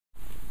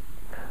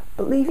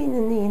believing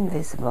in the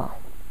invisible.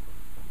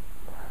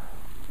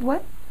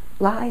 What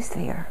lies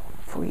there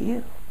for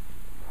you?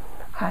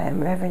 Hi,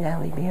 I'm Reverend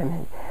Ellie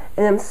Bierman,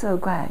 and I'm so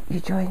glad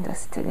you joined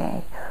us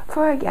today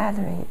for our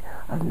gathering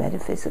of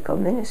Metaphysical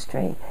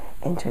Ministry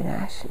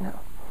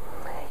International.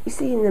 You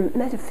see, in the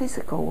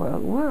metaphysical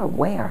world, we're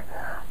aware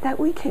that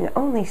we can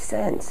only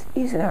sense,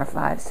 using our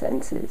five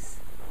senses,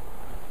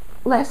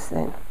 less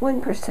than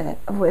 1%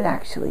 of what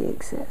actually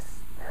exists.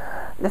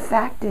 The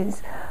fact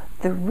is,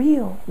 the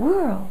real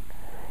world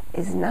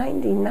is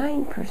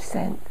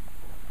 99%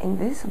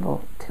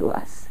 invisible to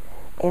us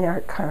in our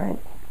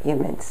current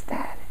human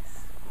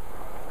status.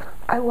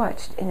 I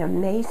watched an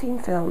amazing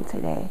film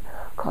today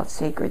called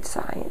Sacred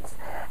Science,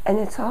 and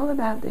it's all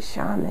about the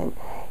shaman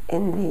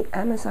in the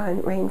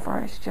Amazon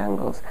rainforest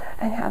jungles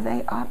and how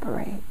they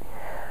operate.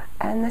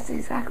 And that's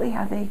exactly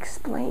how they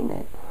explain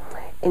it.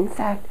 In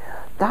fact,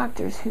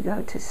 doctors who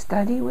go to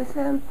study with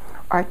them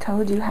are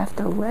told you have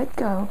to let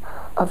go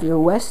of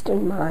your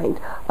Western mind,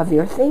 of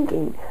your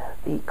thinking,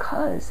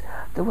 because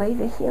the way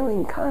the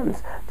healing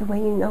comes, the way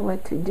you know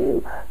what to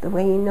do, the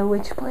way you know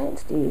which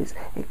plants to use,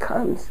 it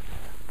comes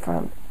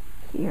from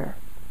here.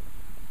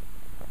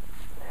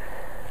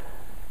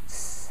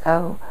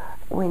 So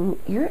when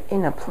you're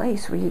in a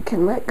place where you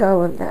can let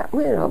go of that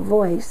little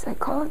voice, I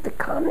call it the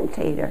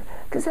commentator,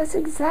 because that's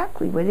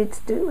exactly what it's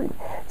doing.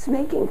 It's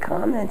making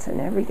comments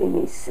on everything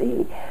you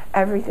see,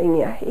 everything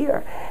you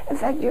hear. In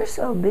fact, you're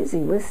so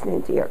busy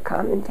listening to your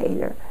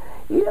commentator,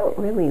 you don't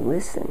really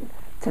listen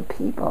to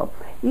people.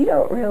 You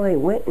don't really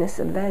witness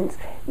events.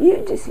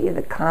 You just hear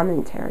the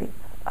commentary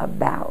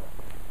about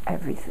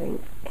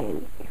everything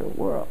in your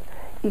world.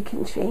 You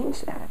can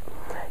change that.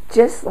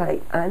 Just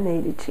like I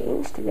made a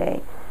change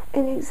today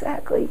in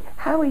exactly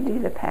how we do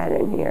the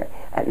pattern here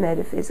at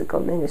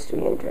Metaphysical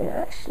Ministry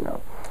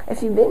International.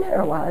 If you've been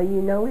here a while,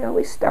 you know we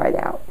always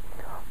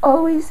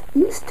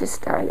used to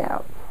start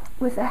out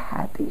with a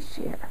happy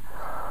share.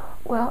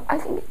 Well, I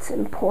think it's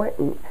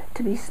important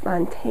to be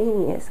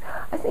spontaneous.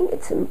 I think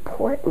it's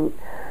important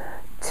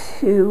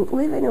to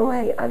live in a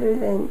way other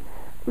than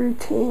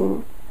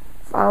routine,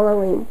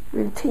 following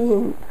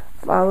routine,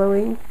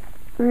 following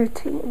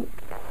routine.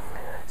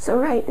 So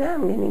right now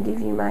I'm going to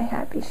give you my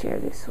happy share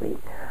this week.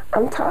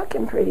 I'm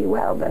talking pretty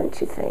well, don't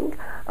you think?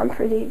 I'm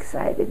pretty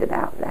excited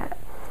about that.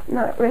 I'm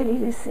not ready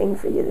to sing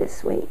for you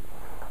this week.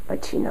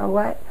 But you know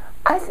what?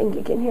 I think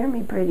you can hear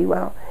me pretty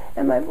well.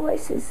 And my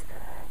voice is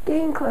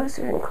getting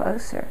closer and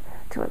closer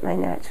to what my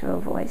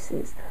natural voice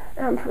is.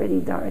 And I'm pretty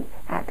darn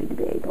happy to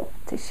be able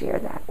to share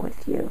that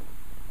with you.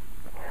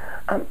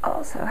 I'm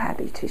also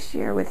happy to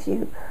share with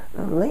you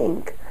the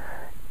link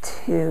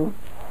to,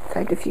 in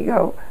fact, if you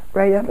go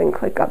right up and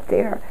click up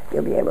there,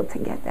 you'll be able to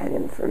get that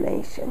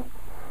information.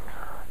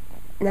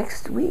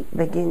 Next week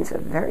begins a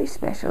very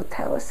special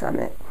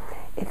telesummit.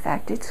 In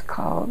fact, it's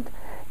called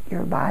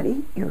Your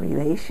Body, Your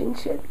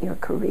Relationship, Your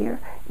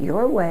Career,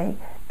 Your Way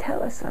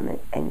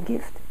Telesummit and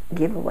Gift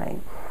Giveaway.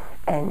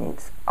 And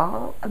it's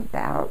all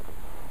about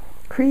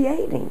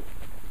creating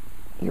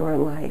your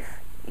life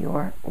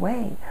your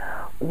way.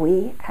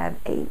 We have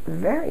a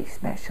very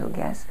special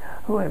guest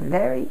who are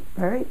very,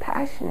 very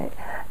passionate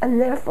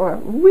and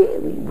therefore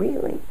really,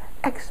 really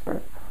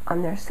expert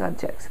on their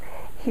subjects,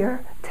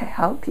 here to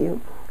help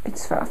you.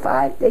 It's for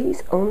 5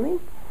 days only,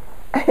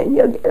 and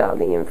you'll get all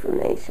the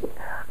information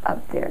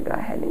up there. Go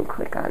ahead and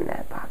click on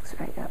that box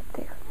right up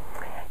there.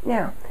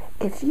 Now,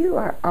 if you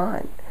are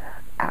on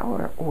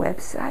our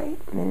website,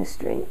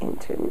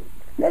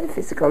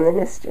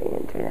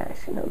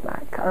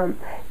 MetaphysicalMinistryInternational.com,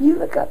 you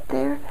look up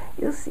there,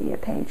 you'll see a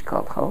page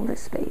called Hold a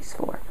Space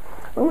For.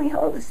 When we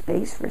hold a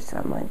space for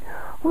someone,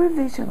 we're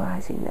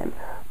visualizing them,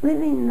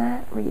 living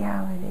that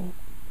reality.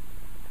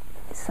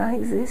 It's not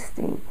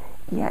existing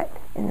yet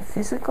in the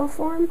physical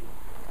form,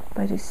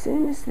 but as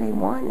soon as they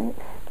want it,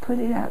 put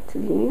it out to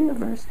the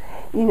universe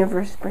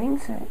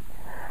brings it,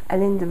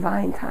 and in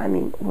divine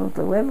timing will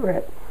deliver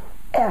it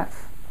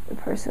if the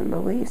person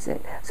believes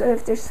it. So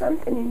if there's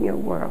something in your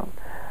world,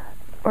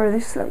 or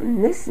there's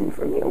something missing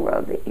from your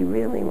world that you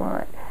really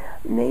want,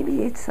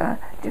 maybe it's a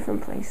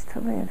different place to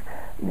live,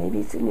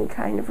 maybe it's a new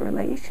kind of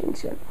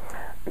relationship,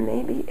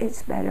 maybe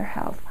it's better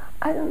health.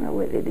 I don't know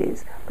what it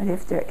is, but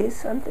if there is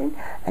something,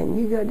 and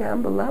you go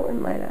down below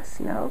and let us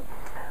know,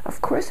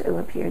 of course it'll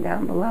appear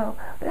down below,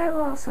 but I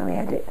will also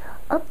add it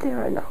up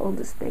there on the Hold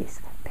a Space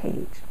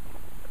page.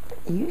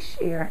 You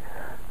share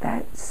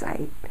that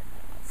site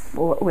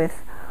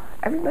with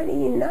everybody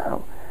you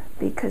know,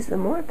 because the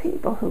more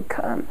people who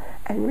come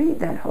and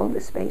read that Hold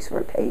a Space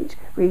For page,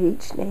 read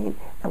each name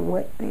and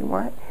what they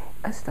want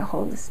us to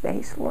hold a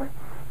space for,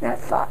 that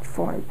thought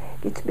form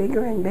gets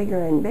bigger and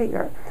bigger and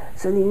bigger.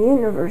 So the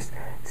universe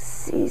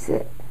sees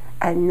it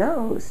and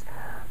knows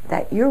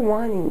that you're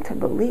wanting to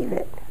believe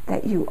it,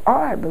 that you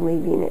are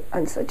believing it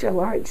on such a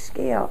large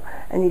scale,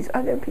 and these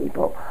other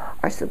people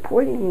are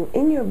supporting you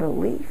in your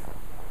belief,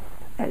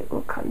 that it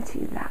will come to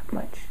you that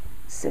much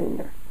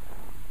sooner.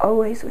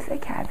 Always with a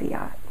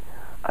caveat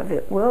of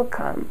it will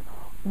come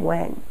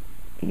when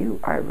you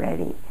are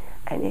ready,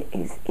 and it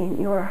is in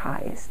your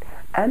highest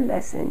and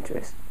best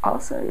interest,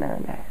 also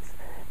known as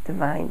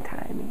divine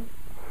timing.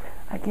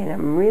 Again,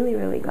 I'm really,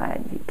 really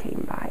glad you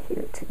came by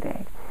here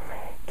today.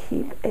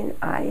 Keep an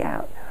eye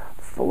out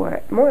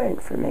for more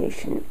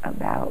information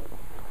about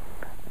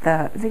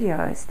the video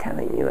I was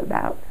telling you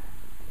about,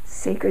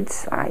 Sacred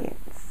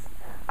Science.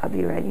 I'll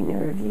be writing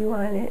a review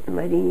on it and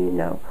letting you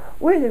know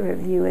where the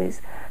review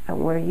is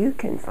and where you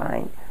can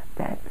find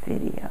that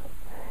video.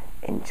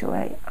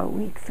 Enjoy a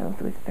week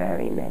filled with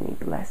very many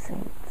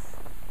blessings.